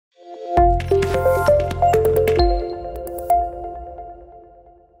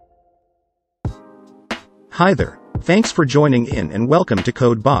Hi there, thanks for joining in and welcome to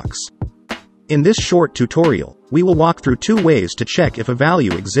BOXX. In this short tutorial, we will walk through two ways to check if a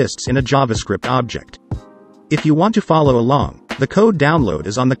value exists in a JavaScript object. If you want to follow along, the code download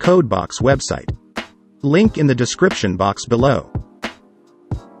is on the BOXX website. Link in the description box below.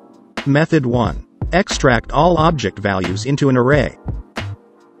 Method 1. Extract all object values into an array.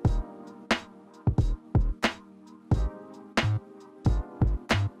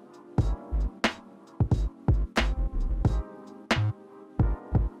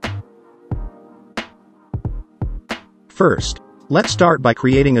 First, let's start by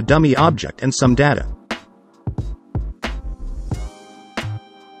creating a dummy object and some data.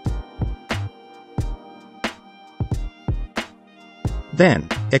 Then,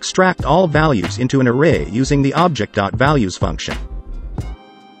 extract all values into an array using the object.values function.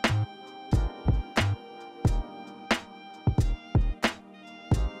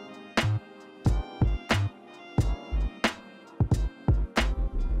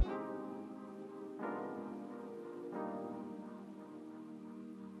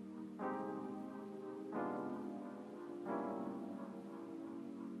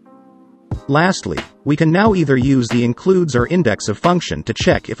 Lastly, we can now either use the includes or index of function to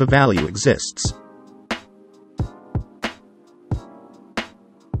check if a value exists.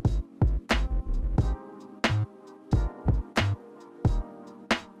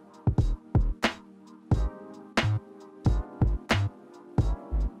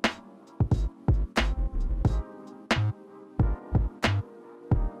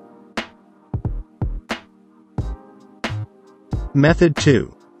 Method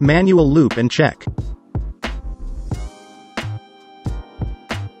 2. Manual loop and check.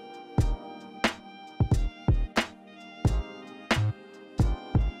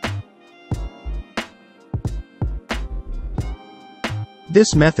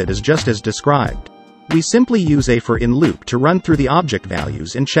 This method is just as described. We simply use a for in loop to run through the object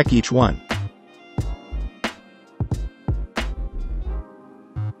values and check each one.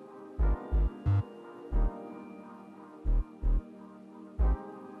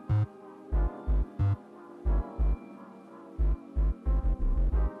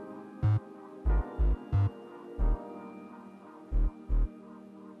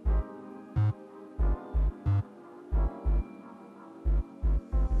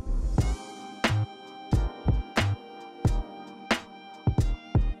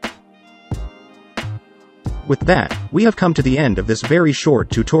 With that, we have come to the end of this very short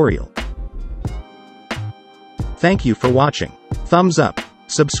tutorial. Thank you for watching. Thumbs up,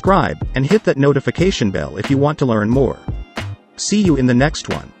 subscribe, and hit that notification bell if you want to learn more. See you in the next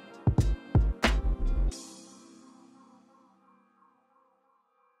one.